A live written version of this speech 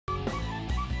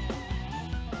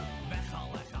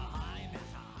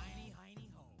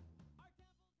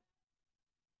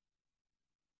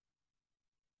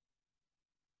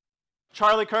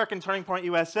Charlie Kirk and Turning Point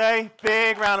USA.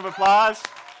 Big round of applause.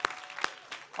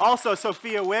 Also,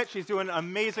 Sophia Witt. She's doing an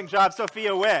amazing job.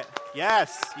 Sophia Witt.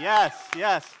 Yes, yes,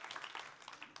 yes.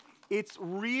 It's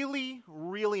really,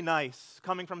 really nice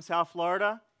coming from South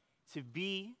Florida to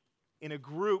be in a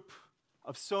group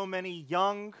of so many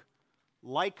young,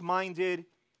 like-minded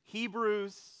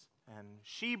Hebrews and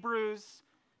Shebrews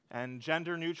and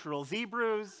gender-neutral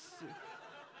Zebrews.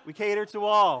 We cater to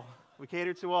all. We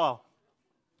cater to all.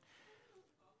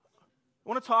 I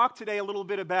want to talk today a little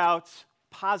bit about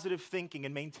positive thinking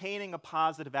and maintaining a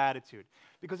positive attitude.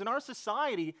 Because in our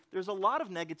society, there's a lot of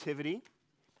negativity,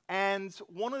 and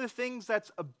one of the things that's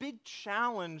a big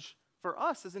challenge for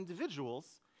us as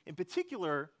individuals, in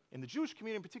particular in the Jewish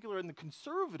community, in particular in the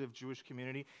conservative Jewish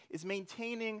community, is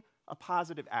maintaining a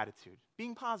positive attitude,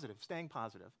 being positive, staying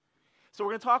positive. So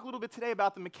we're going to talk a little bit today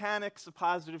about the mechanics of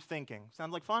positive thinking.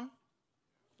 Sounds like fun?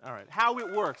 All right, how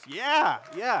it works.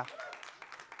 Yeah.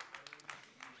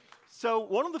 So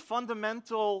one of the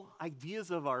fundamental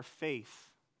ideas of our faith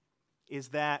is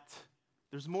that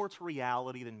there's more to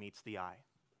reality than meets the eye.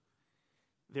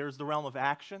 There's the realm of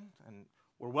action, and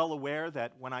we're well aware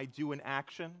that when I do an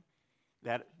action,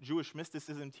 that Jewish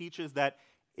mysticism teaches that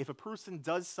if a person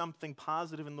does something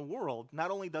positive in the world,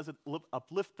 not only does it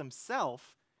uplift themselves,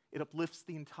 it uplifts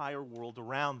the entire world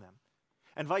around them.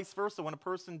 And vice versa, when a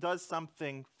person does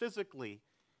something physically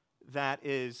that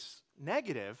is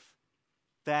negative,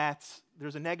 that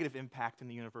there's a negative impact in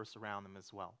the universe around them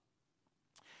as well.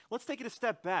 Let's take it a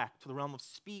step back to the realm of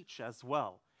speech as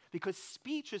well, because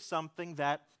speech is something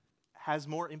that has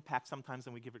more impact sometimes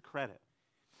than we give it credit.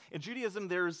 In Judaism,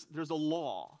 there's a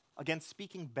law against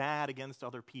speaking bad against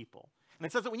other people. And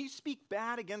it says that when you speak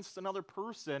bad against another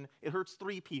person, it hurts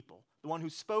three people: the one who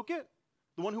spoke it,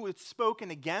 the one who it's spoken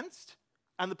against,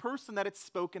 and the person that it's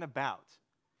spoken about.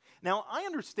 Now, I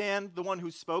understand the one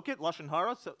who spoke it, Lashon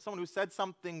Hara, so someone who said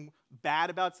something bad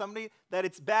about somebody, that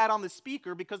it's bad on the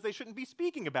speaker because they shouldn't be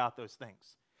speaking about those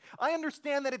things. I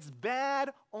understand that it's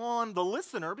bad on the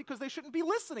listener because they shouldn't be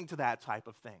listening to that type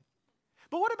of thing.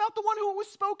 But what about the one who it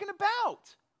was spoken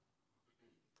about?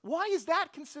 Why is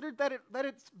that considered that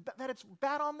it's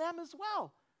bad on them as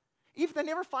well? Even if they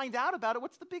never find out about it,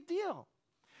 what's the big deal?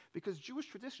 Because Jewish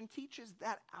tradition teaches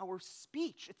that our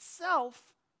speech itself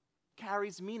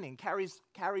carries meaning, carries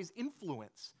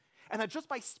influence, and that just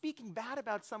by speaking bad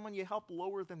about someone, you help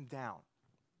lower them down.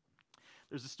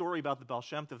 There's a story about the Baal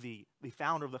Shem Tov, the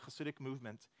founder of the Hasidic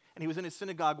movement, and he was in his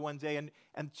synagogue one day,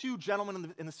 and two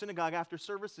gentlemen in the synagogue after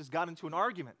services got into an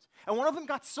argument. And one of them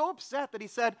got so upset that he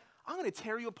said, "I'm going to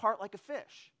tear you apart like a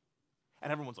fish."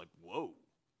 And everyone's like, whoa,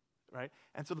 right?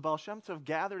 And so the Baal Shem Tov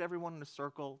gathered everyone in a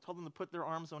circle, told them to put their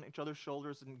arms on each other's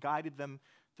shoulders, and guided them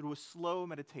through a slow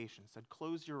meditation, said,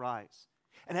 "Close your eyes."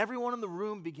 And everyone in the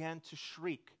room began to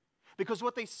shriek, because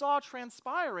what they saw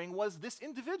transpiring was this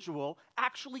individual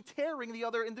actually tearing the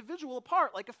other individual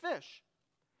apart like a fish.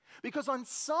 Because on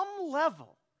some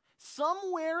level,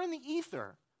 somewhere in the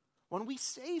ether, when we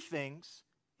say things,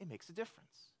 it makes a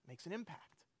difference, it makes an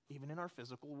impact, even in our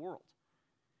physical world.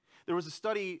 There was a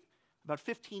study about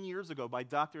 15 years ago by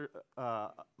Dr.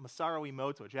 Masaru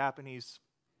Emoto, a Japanese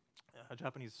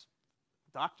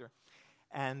doctor,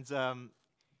 and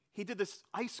he did this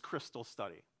ice crystal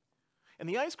study. In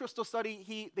the ice crystal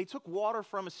study, they took water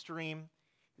from a stream,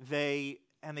 they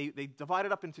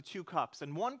divided up into two cups.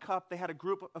 In one cup, they had a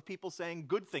group of people saying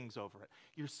good things over it.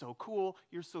 "You're so cool,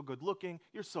 you're so good looking,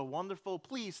 you're so wonderful,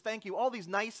 please, thank you," all these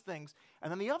nice things. And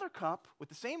then the other cup, with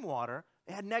the same water,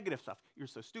 they had negative stuff. "You're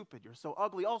so stupid, you're so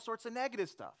ugly," all sorts of negative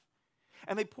stuff.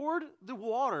 And they poured the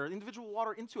water, individual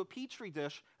water, into a petri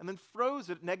dish and then froze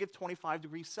it at negative 25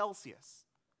 degrees Celsius.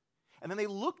 And then they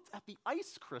looked at the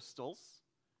ice crystals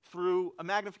through a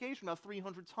magnification about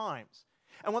 300 times.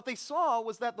 And what they saw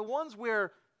was that the ones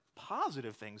where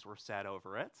positive things were said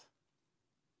over it,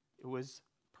 it was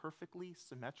perfectly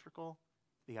symmetrical.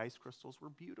 The ice crystals were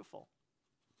beautiful.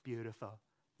 Beautiful.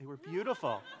 They were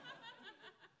beautiful.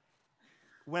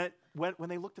 When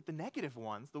they looked at the negative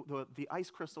ones, the ice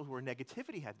crystals where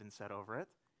negativity had been said over it,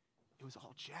 it was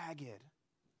all jagged,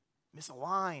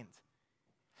 misaligned.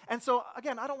 And so,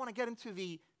 again, I don't want to get into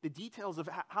the details of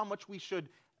how much we should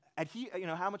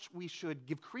how much we should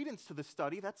give credence to the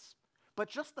study. But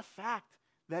just the fact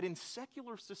that in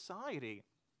secular society,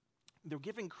 they're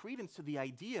giving credence to the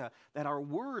idea that our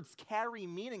words carry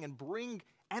meaning and bring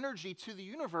energy to the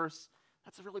universe,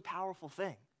 that's a really powerful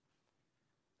thing.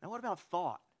 Now, what about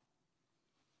thought?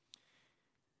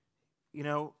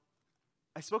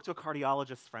 I spoke to a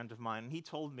cardiologist friend of mine, and he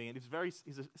told me, and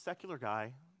he's a secular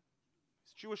guy,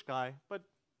 he's a Jewish guy, but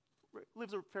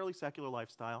lives a fairly secular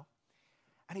lifestyle.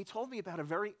 And he told me about a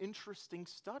very interesting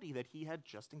study that he had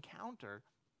just encountered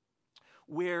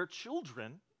where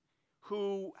children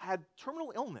who had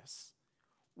terminal illness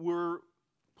were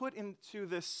put into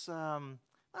this, not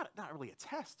really a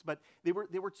test, but they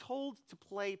were told to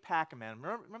play Pac-Man.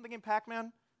 Remember the game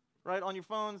Pac-Man? Right, on your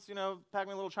phones,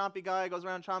 Pac-Man, little chompy guy, goes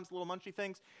around, chomps little munchy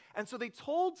things. And so they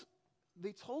told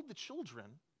the children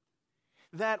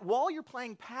that while you're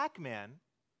playing Pac-Man,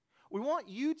 we want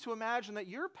you to imagine that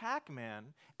you're Pac-Man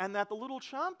and that the little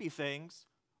chompy things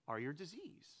are your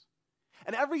disease.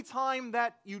 And every time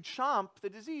that you chomp the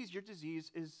disease, your disease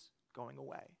is going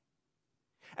away.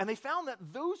 And they found that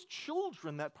those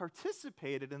children that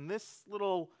participated in this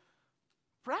little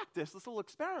practice, this little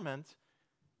experiment,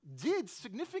 did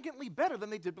significantly better than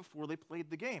they did before they played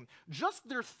the game. Just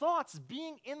their thoughts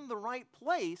being in the right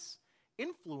place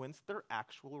influenced their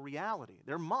actual reality.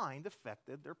 Their mind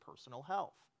affected their personal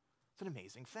health. It's an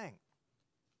amazing thing.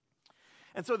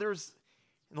 And so in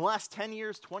the last 10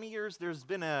 years, 20 years, there's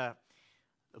been a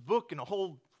book and a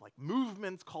whole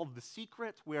movement called The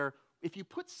Secret, where if you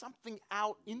put something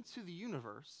out into the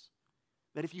universe,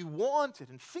 that if you want it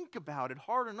and think about it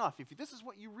hard enough, if this is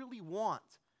what you really want,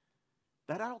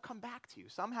 that'll come back to you.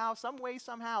 Somehow, some way,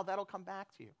 somehow, that'll come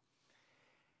back to you.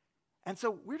 And so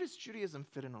where does Judaism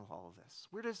fit in with all of this?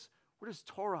 Where does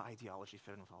Torah ideology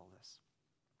fit in with all of this?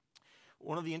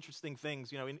 One of the interesting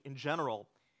things, in general,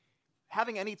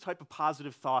 having any type of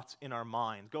positive thoughts in our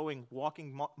mind,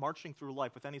 walking, marching through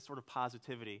life with any sort of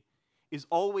positivity is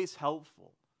always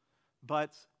helpful.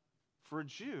 But for a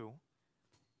Jew,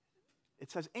 it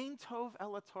says, Ein tov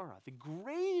ela Torah. The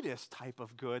greatest type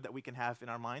of good that we can have in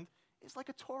our mind is like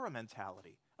a Torah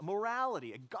mentality, a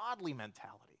morality, a godly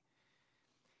mentality.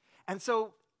 And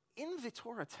so in the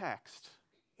Torah text,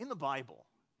 in the Bible,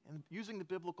 and using the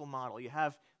biblical model, you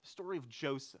have the story of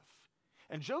Joseph.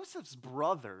 And Joseph's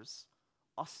brothers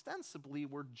ostensibly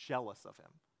were jealous of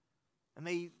him. And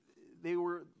he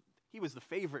was the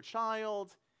favorite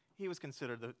child. He was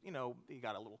considered he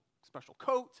got a little special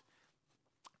coat.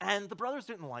 And the brothers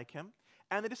didn't like him.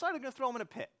 And they decided to throw him in a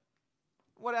pit.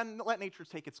 And let nature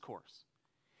take its course.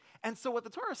 And so what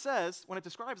the Torah says, when it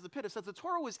describes the pit, it says the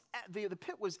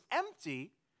pit was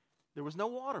empty, there was no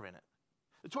water in it.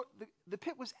 The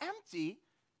pit was empty,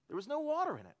 there was no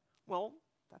water in it. Well,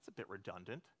 that's a bit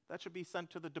redundant. That should be sent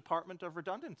to the Department of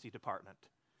Redundancy Department.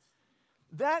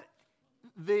 The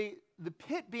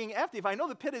pit being empty, if I know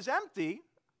the pit is empty,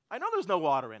 I know there's no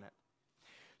water in it.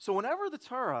 So whenever the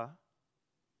Torah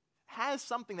has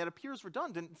something that appears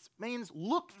redundant, it means,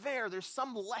 look there's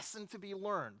some lesson to be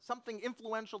learned, something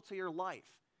influential to your life.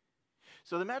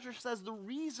 So the Medrash says the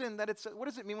reason that what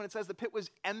does it mean when it says the pit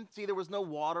was empty, there was no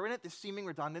water in it, this seeming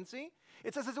redundancy?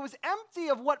 It says it was empty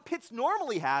of what pits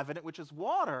normally have in it, which is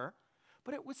water,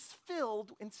 but it was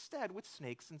filled instead with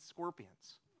snakes and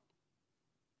scorpions.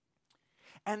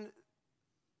 And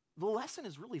the lesson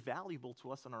is really valuable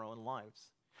to us in our own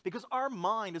lives because our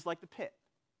mind is like the pit.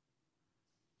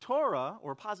 Torah,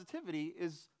 or positivity,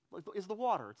 is the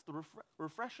water. It's the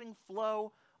refreshing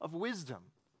flow of wisdom,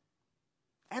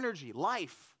 energy,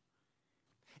 life.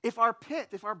 If our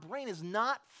brain is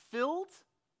not filled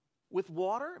with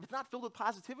water, if it's not filled with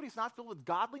positivity, it's not filled with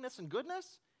godliness and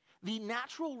goodness, the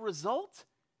natural result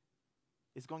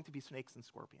is going to be snakes and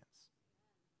scorpions.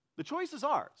 The choice is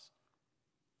ours.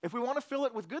 If we want to fill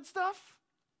it with good stuff,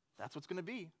 that's what's going to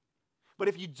be. But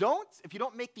if you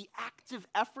don't make the active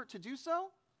effort to do so,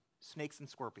 snakes and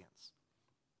scorpions.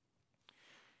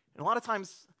 And a lot of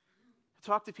times, I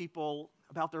talk to people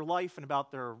about their life and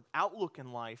about their outlook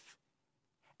in life,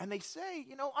 and they say,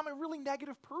 I'm a really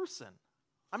negative person.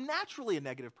 I'm naturally a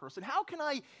negative person. How can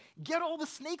I get all the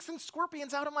snakes and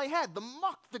scorpions out of my head, the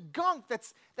muck, the gunk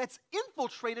that's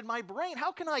infiltrated my brain?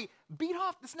 How can I beat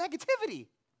off this negativity?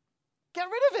 Get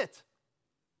rid of it.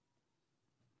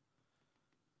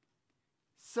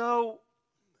 So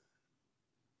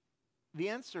the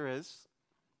answer is,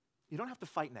 you don't have to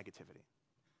fight negativity.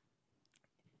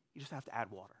 You just have to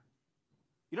add water.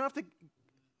 You don't have to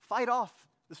fight off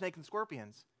the snakes and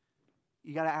scorpions.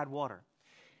 You got to add water.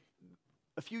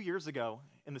 A few years ago,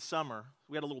 in the summer,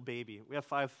 we had a little baby. We have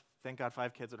thank God,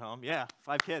 5 kids at home. Yeah,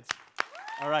 5 kids.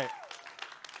 All right.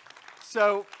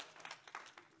 So,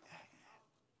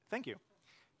 thank you.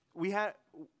 We had,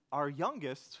 our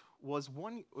youngest was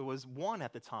one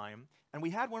at the time, and we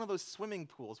had one of those swimming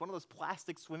pools, one of those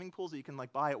plastic swimming pools that you can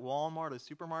buy at Walmart or the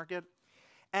supermarket.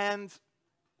 And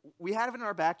we had it in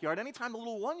our backyard. Anytime the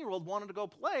little 1-year-old wanted to go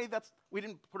play, we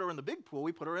didn't put her in the big pool.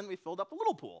 We put her in, we filled up the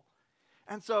little pool.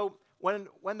 And so when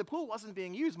the pool wasn't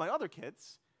being used, my other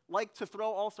kids liked to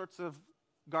throw all sorts of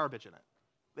garbage in it.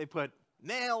 They put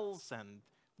nails and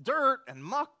dirt and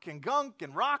muck and gunk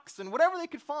and rocks and whatever they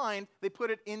could find, they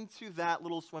put it into that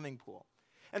little swimming pool.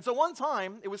 And so one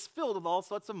time, it was filled with all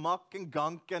sorts of muck and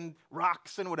gunk and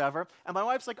rocks and whatever. And my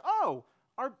wife's like, oh,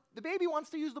 the baby wants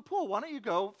to use the pool. Why don't you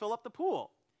go fill up the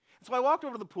pool? And so I walked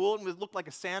over to the pool, and it looked like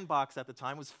a sandbox at the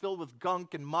time. It was filled with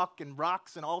gunk and muck and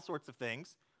rocks and all sorts of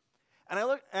things. And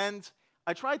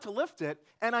I tried to lift it,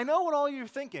 and I know what all you're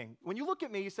thinking. When you look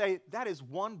at me, you say, that is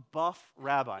one buff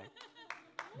rabbi.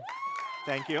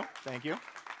 Thank you, thank you,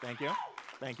 thank you,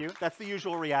 thank you. That's the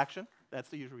usual reaction. That's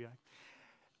the usual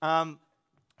reaction.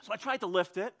 So I tried to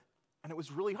lift it, and it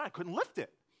was really hard. I couldn't lift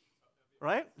it,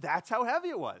 right? That's how heavy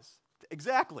it was.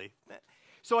 Exactly.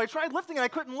 So I tried lifting it. I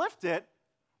couldn't lift it,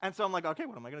 and so I'm like, okay,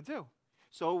 what am I going to do?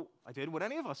 So I did what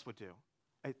any of us would do.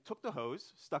 I took the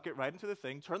hose, stuck it right into the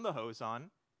thing, turned the hose on.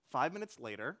 5 minutes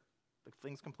later, the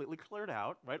thing's completely cleared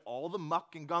out, right? All the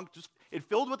muck and gunk, it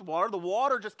filled with water. The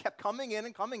water just kept coming in,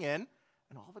 and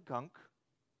all the gunk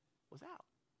was out.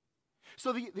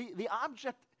 So the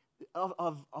object of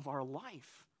our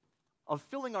life, of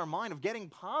filling our mind, of getting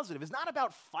positive, is not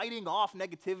about fighting off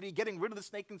negativity, getting rid of the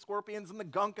snake and scorpions and the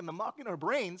gunk and the muck in our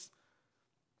brains.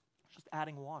 It's just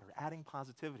adding water, adding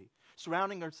positivity,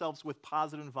 surrounding ourselves with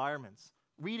positive environments,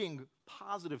 reading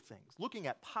positive things, looking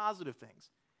at positive things.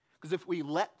 Because if we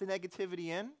let the negativity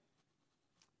in,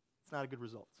 it's not a good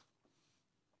result.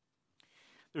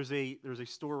 There's a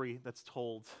story that's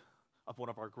told of one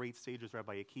of our great sages,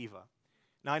 Rabbi Akiva.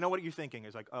 Now, I know what you're thinking.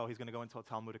 It's like, oh, he's going to go into a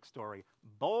Talmudic story.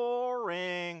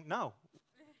 Boring. No,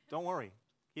 don't worry.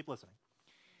 Keep listening.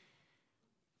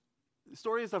 The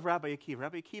story is of Rabbi Akiva.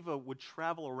 Rabbi Akiva would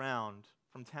travel around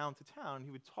from town to town.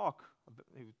 He would talk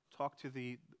to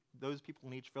those people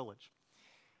in each village.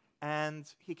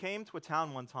 And he came to a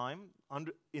town one time.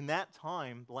 In that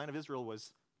time, the land of Israel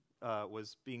was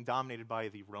being dominated by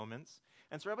the Romans.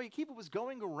 And so Rabbi Akiva was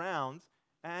going around,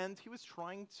 and he was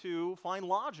trying to find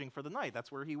lodging for the night.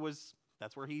 That's where he was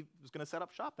going to set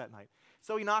up shop that night.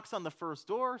 So he knocks on the first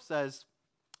door, says,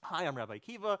 "Hi, I'm Rabbi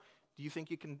Akiva. Do you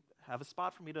think you can have a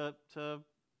spot for me to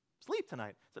sleep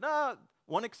tonight?" So, no,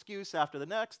 one excuse after the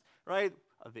next, right?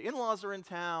 The in-laws are in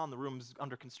town, the room's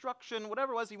under construction,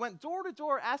 whatever it was. He went door to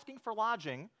door asking for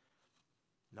lodging.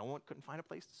 No one couldn't find a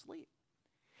place to sleep.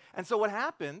 And so what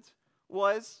happened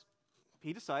was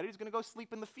he decided he's going to go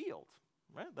sleep in the field,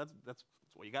 right? That's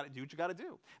what you got to do. What you got to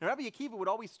do. And Rabbi Akiva would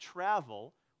always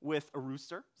travel with a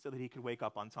rooster so that he could wake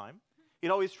up on time.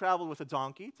 He'd always travel with a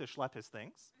donkey to schlep his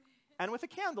things, and with a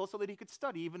candle so that he could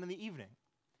study even in the evening.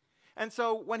 And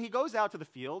so when he goes out to the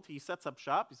field, he sets up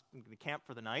shop. He's going to camp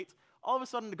for the night. All of a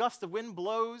sudden, a gust of wind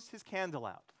blows his candle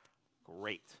out.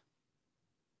 Great.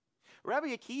 Rabbi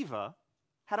Akiva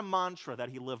had a mantra that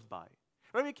he lived by.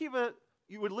 Rabbi Akiva,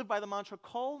 you would live by the mantra,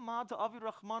 Kol ma da'avid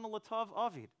rachman latav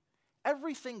avid.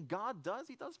 Everything God does,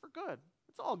 he does for good.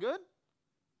 It's all good.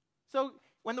 So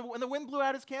when the wind blew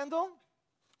out his candle,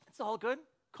 it's all good.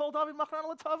 Kol David machran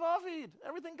latav avid.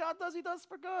 Everything God does, he does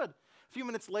for good. A few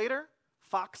minutes later,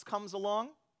 fox comes along,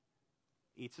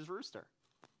 eats his rooster.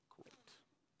 Great.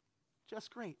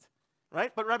 Just great.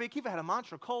 Right? But Rabbi Akiva had a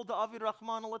mantra, Kol David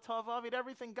Rahman Latav Avid.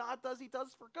 Everything God does, he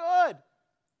does for good.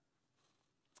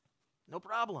 No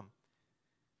problem.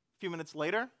 A few minutes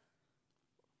later,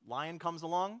 lion comes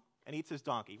along and eats his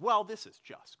donkey. Well, this is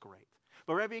just great.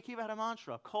 But Rabbi Akiva had a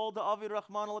mantra, Kol David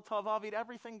Rahman Latav Avid.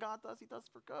 Everything God does, he does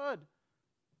for good.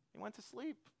 He went to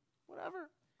sleep. Whatever.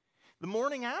 The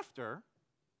morning after,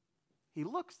 he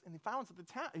looks and he finds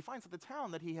that the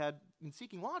town that he had been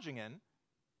seeking lodging in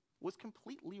was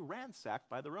completely ransacked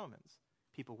by the Romans.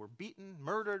 People were beaten,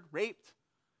 murdered, raped.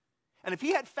 And if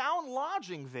he had found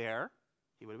lodging there,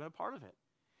 he would have been a part of it.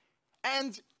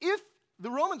 And if the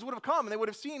Romans would have come and they would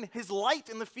have seen his light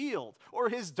in the field, or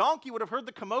his donkey would have heard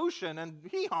the commotion and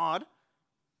hee-hawed,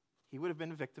 he would have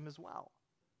been a victim as well.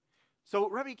 So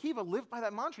Rabbi Akiva lived by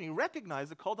that mantra, and he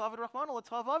recognized that Kol David Rahman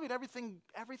Latav Avid,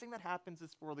 everything that happens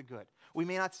is for the good. We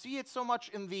may not see it so much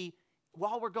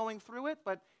while we're going through it,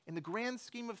 but in the grand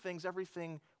scheme of things,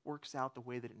 everything works out the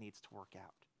way that it needs to work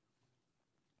out.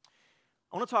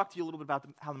 I want to talk to you a little bit about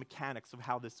how the mechanics of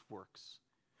how this works.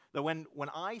 That when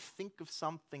I think of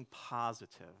something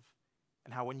positive,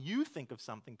 and how when you think of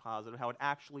something positive, how it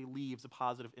actually leaves a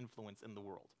positive influence in the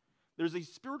world. There's a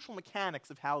spiritual mechanics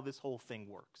of how this whole thing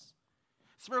works.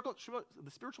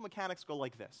 The spiritual mechanics go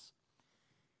like this.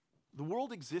 The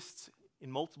world exists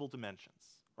in multiple dimensions,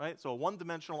 right? So a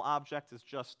one-dimensional object is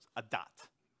just a dot,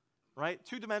 right?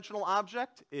 Two-dimensional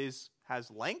object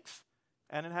has length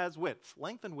and it has width,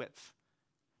 length and width,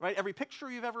 right? Every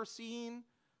picture you've ever seen,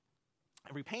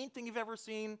 every painting you've ever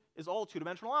seen is all a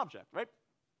two-dimensional object, right?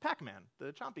 Pac-Man,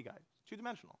 the chompy guy,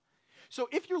 two-dimensional. So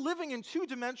if you're living in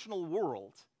two-dimensional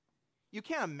world, you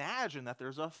can't imagine that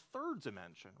there's a third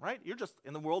dimension, right? You're just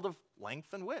in the world of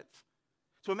length and width.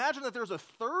 So imagine that there's a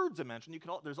third dimension.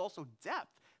 There's also depth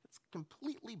that's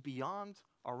completely beyond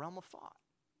our realm of thought.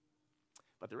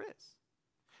 But there is.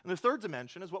 And the third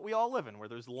dimension is what we all live in, where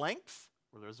there's length,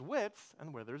 where there's width,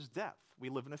 and where there's depth. We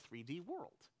live in a 3D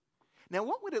world. Now,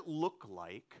 what would it look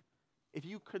like if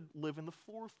you could live in the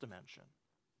fourth dimension?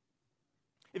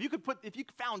 If you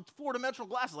found four-dimensional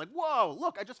glasses, like, whoa,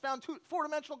 look, I just found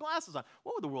four-dimensional glasses on.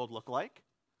 What would the world look like?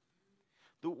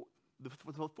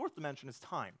 The fourth dimension is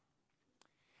time.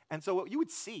 And so what you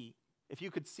would see, if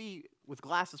you could see with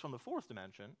glasses from the fourth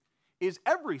dimension, is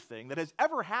everything that has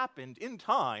ever happened in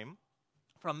time,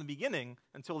 from the beginning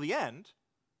until the end,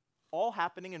 all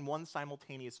happening in one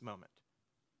simultaneous moment.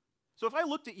 So if I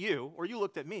looked at you, or you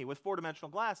looked at me with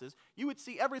four-dimensional glasses, you would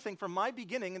see everything from my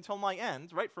beginning until my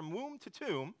end, right, from womb to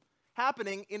tomb,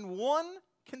 happening in one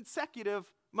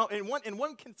consecutive,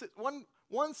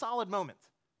 one solid moment.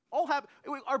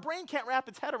 Our brain can't wrap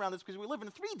its head around this because we live in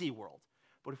a 3D world.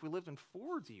 But if we lived in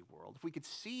 4D world, if we could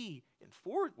see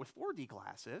with 4D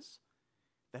glasses,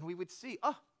 then we would see,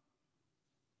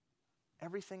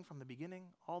 everything from the beginning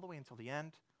all the way until the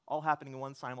end, all happening in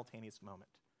one simultaneous moment.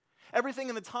 Everything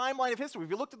in the timeline of history, if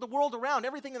you looked at the world around,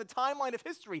 everything in the timeline of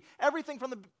history, everything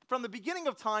from the beginning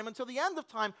of time until the end of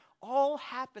time, all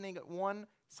happening at one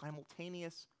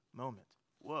simultaneous moment.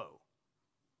 Whoa.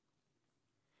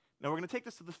 Now we're going to take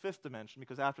this to the fifth dimension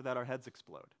because after that our heads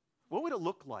explode. What would it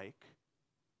look like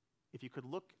if you could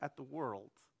look at the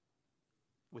world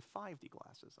with 5D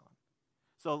glasses on?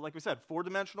 So like we said,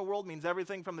 four-dimensional world means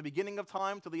everything from the beginning of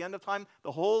time to the end of time,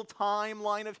 the whole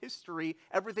timeline of history,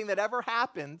 everything that ever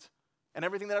happened and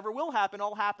everything that ever will happen,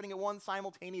 all happening at one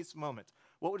simultaneous moment.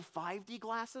 What would 5D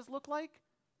glasses look like?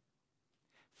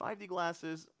 5D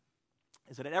glasses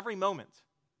is that at every moment,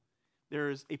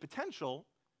 there's a potential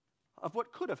of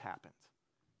what could have happened,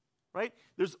 right?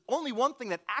 There's only one thing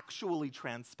that actually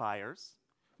transpires,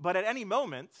 but at any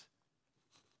moment,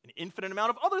 an infinite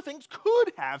amount of other things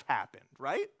could have happened,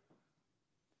 right?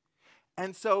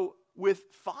 And so with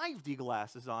 5D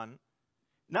glasses on,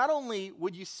 not only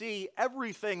would you see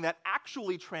everything that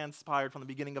actually transpired from the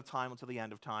beginning of time until the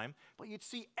end of time, but you'd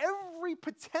see every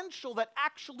potential that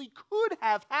actually could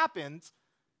have happened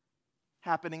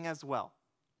happening as well.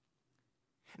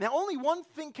 Now, only one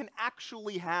thing can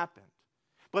actually happen,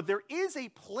 but there is a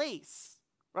place,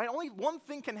 right? Only one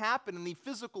thing can happen in the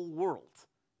physical world,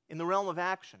 in the realm of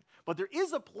action. But there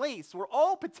is a place where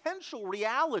all potential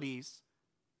realities,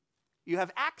 you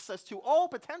have access to all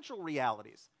potential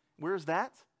realities. Where is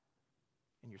that?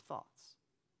 In your thoughts.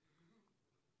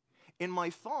 In my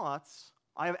thoughts,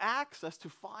 I have access to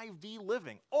 5D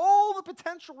living, all the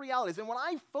potential realities. And when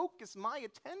I focus my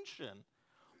attention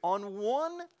on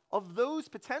one of those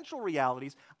potential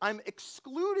realities, I'm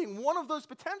excluding one of those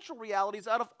potential realities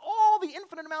out of all the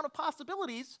infinite amount of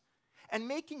possibilities and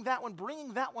making that one,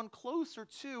 bringing that one closer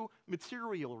to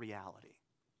material reality.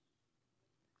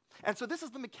 And so this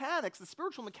is the mechanics, the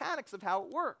spiritual mechanics of how it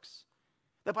works.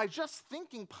 That by just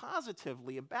thinking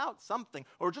positively about something,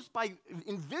 or just by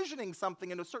envisioning something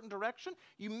in a certain direction,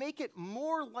 you make it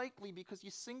more likely because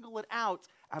you single it out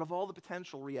of all the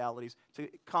potential realities to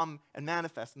come and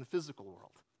manifest in the physical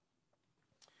world.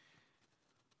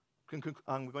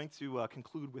 I'm going to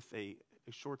conclude with a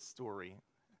short story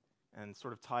and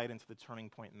sort of tie it into the Turning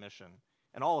Point mission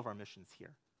and all of our missions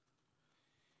here.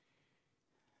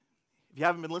 If you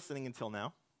haven't been listening until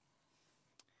now,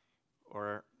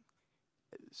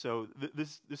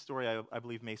 this story I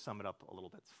believe may sum it up a little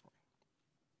bit for you.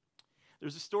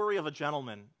 There's a story of a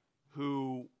gentleman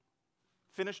who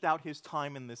finished out his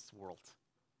time in this world,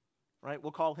 right?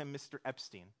 We'll call him Mr.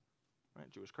 Epstein, right?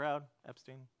 Jewish crowd,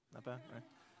 Epstein, not bad, right?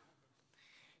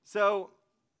 So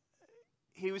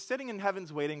he was sitting in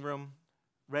heaven's waiting room,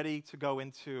 ready to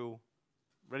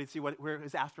see where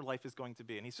his afterlife is going to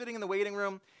be. And he's sitting in the waiting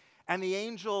room, and the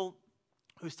angel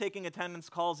who's taking attendance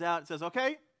calls out and says,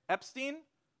 "Okay, Epstein,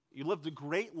 you lived a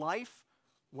great life.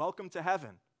 Welcome to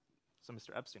heaven." So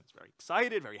Mr. Epstein is very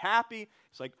excited, very happy.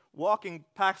 He's like walking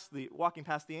past the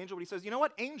angel, but he says, "You know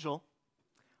what, angel?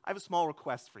 I have a small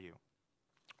request for you.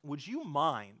 Would you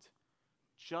mind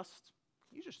can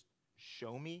you just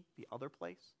show me the other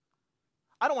place?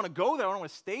 I don't want to go there, I don't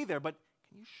want to stay there, but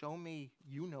can you show me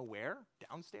where,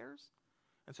 downstairs?"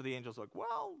 And so the angel's like,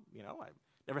 "Well, I've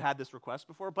never had this request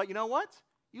before, but you know what?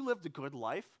 You lived a good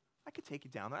life. I could take you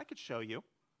down there. I could show you."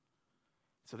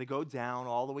 So they go down,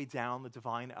 all the way down the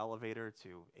divine elevator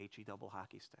to H-E double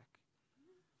hockey stick.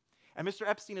 And Mr.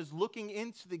 Epstein is looking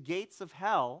into the gates of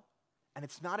hell, and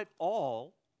it's not at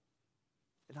all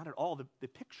not at all the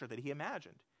picture that he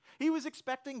imagined. He was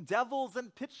expecting devils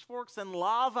and pitchforks and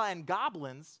lava and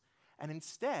goblins, and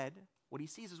instead, what he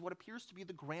sees is what appears to be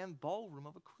the grand ballroom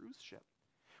of a cruise ship,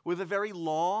 with a very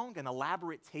long and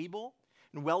elaborate table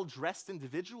and well-dressed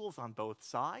individuals on both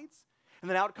sides. And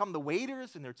then out come the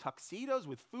waiters in their tuxedos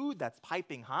with food that's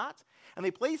piping hot, and they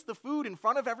place the food in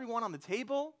front of everyone on the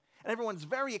table, and everyone's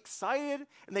very excited,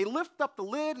 and they lift up the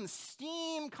lid, and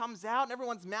steam comes out, and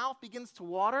everyone's mouth begins to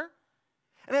water.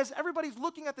 And as everybody's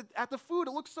looking at the food,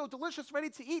 it looks so delicious, ready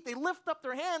to eat, they lift up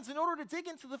their hands in order to dig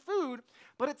into the food,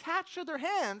 but attached to their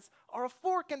hands are a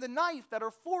fork and a knife that are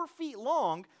 4 feet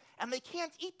long, and they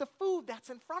can't eat the food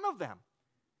that's in front of them.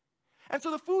 And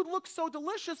so the food looks so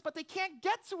delicious, but they can't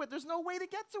get to it. There's no way to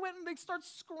get to it, and they start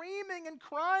screaming and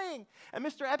crying. And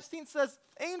Mr. Epstein says,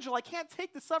 "Angel, I can't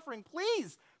take the suffering.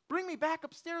 Please bring me back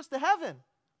upstairs to heaven."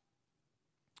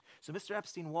 So Mr.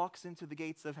 Epstein walks into the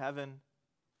gates of heaven,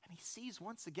 and he sees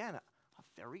once again a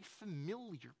very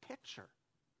familiar picture.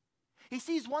 He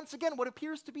sees once again what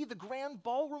appears to be the grand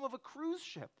ballroom of a cruise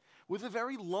ship, with a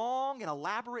very long and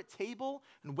elaborate table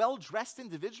and well-dressed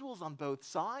individuals on both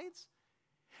sides.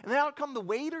 And then out come the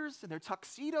waiters in their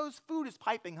tuxedos. Food is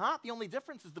piping hot. The only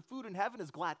difference is the food in heaven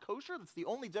is glad kosher. That's the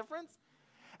only difference.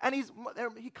 And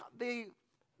they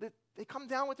come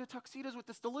down with their tuxedos with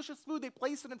this delicious food. They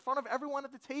place it in front of everyone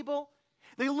at the table.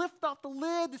 They lift up the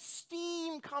lid. The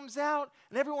steam comes out,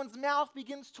 and everyone's mouth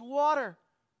begins to water.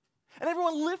 And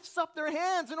everyone lifts up their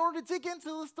hands in order to dig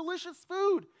into this delicious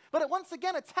food. But once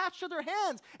again, attached to their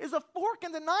hands is a fork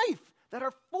and a knife that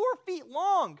are 4 feet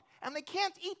long, and they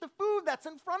can't eat the food that's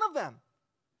in front of them.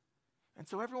 And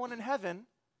so everyone in heaven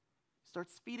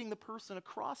starts feeding the person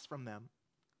across from them,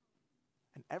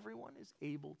 and everyone is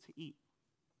able to eat.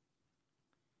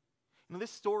 Now,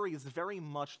 this story is very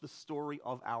much the story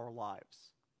of our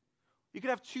lives. You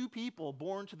could have two people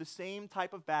born to the same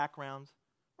type of background,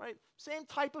 right? Same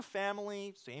type of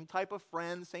family, same type of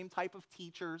friends, same type of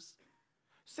teachers,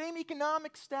 same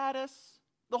economic status.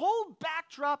 The whole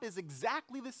backdrop is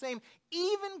exactly the same,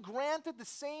 even granted the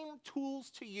same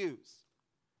tools to use.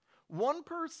 One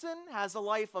person has a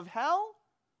life of hell,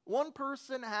 one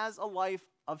person has a life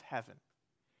of heaven.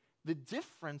 The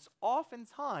difference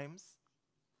oftentimes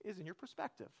is in your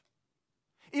perspective.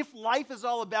 If life is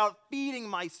all about feeding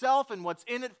myself and what's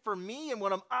in it for me and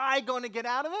what am I going to get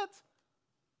out of it,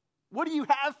 what do you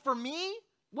have for me?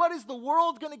 What is the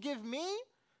world going to give me?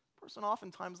 A person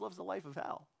oftentimes lives a life of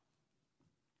hell.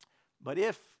 But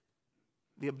if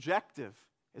the objective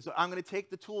is that I'm going to take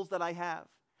the tools that I have,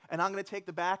 and I'm going to take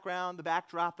the background, the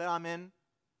backdrop that I'm in,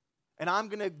 and I'm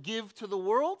going to give to the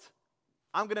world,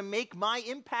 I'm going to make my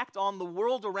impact on the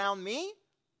world around me,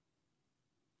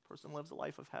 the person lives a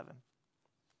life of heaven.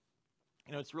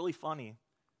 You know, it's really funny.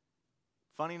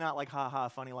 Funny not like ha-ha,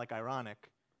 funny like ironic.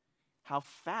 How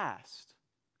fast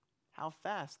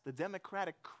the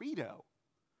Democratic credo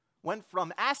went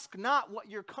from ask not what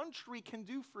your country can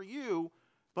do for you,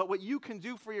 but what you can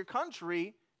do for your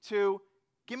country, to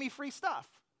give me free stuff.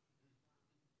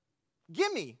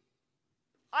 Gimme.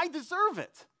 I deserve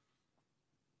it.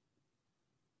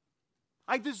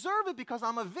 I deserve it because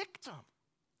I'm a victim.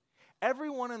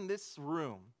 Everyone in this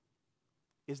room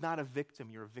is not a victim,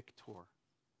 you're a victor.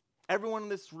 Everyone in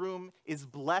this room is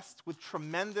blessed with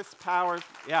tremendous power.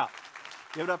 Yeah,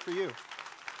 give it up for you.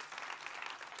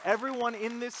 Everyone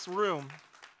in this room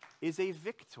is a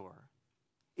victor,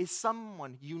 is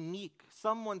someone unique,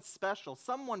 someone special,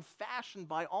 someone fashioned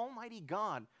by Almighty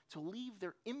God to leave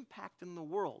their impact in the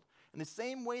world. In the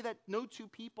same way that no two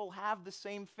people have the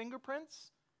same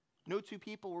fingerprints, no two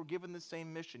people were given the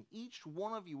same mission. Each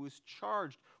one of you is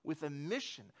charged with a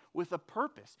mission, with a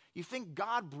purpose. You think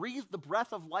God breathed the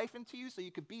breath of life into you so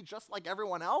you could be just like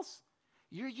everyone else?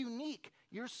 You're unique,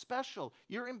 you're special,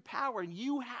 you're empowered,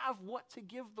 you have what to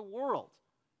give the world.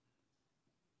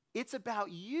 It's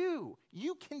about you.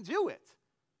 You can do it.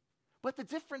 But the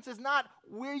difference is not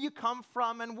where you come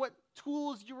from and what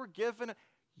tools you were given.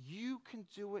 You can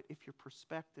do it if your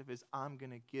perspective is, I'm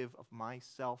going to give of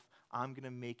myself. I'm going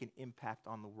to make an impact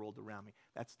on the world around me.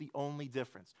 That's the only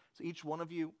difference. So each one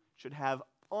of you should have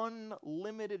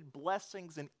unlimited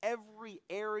blessings in every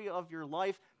area of your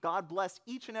life. God bless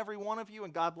each and every one of you,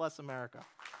 and God bless America.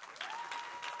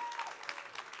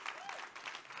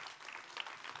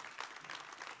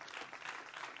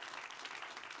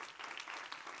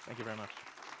 Thank you very much.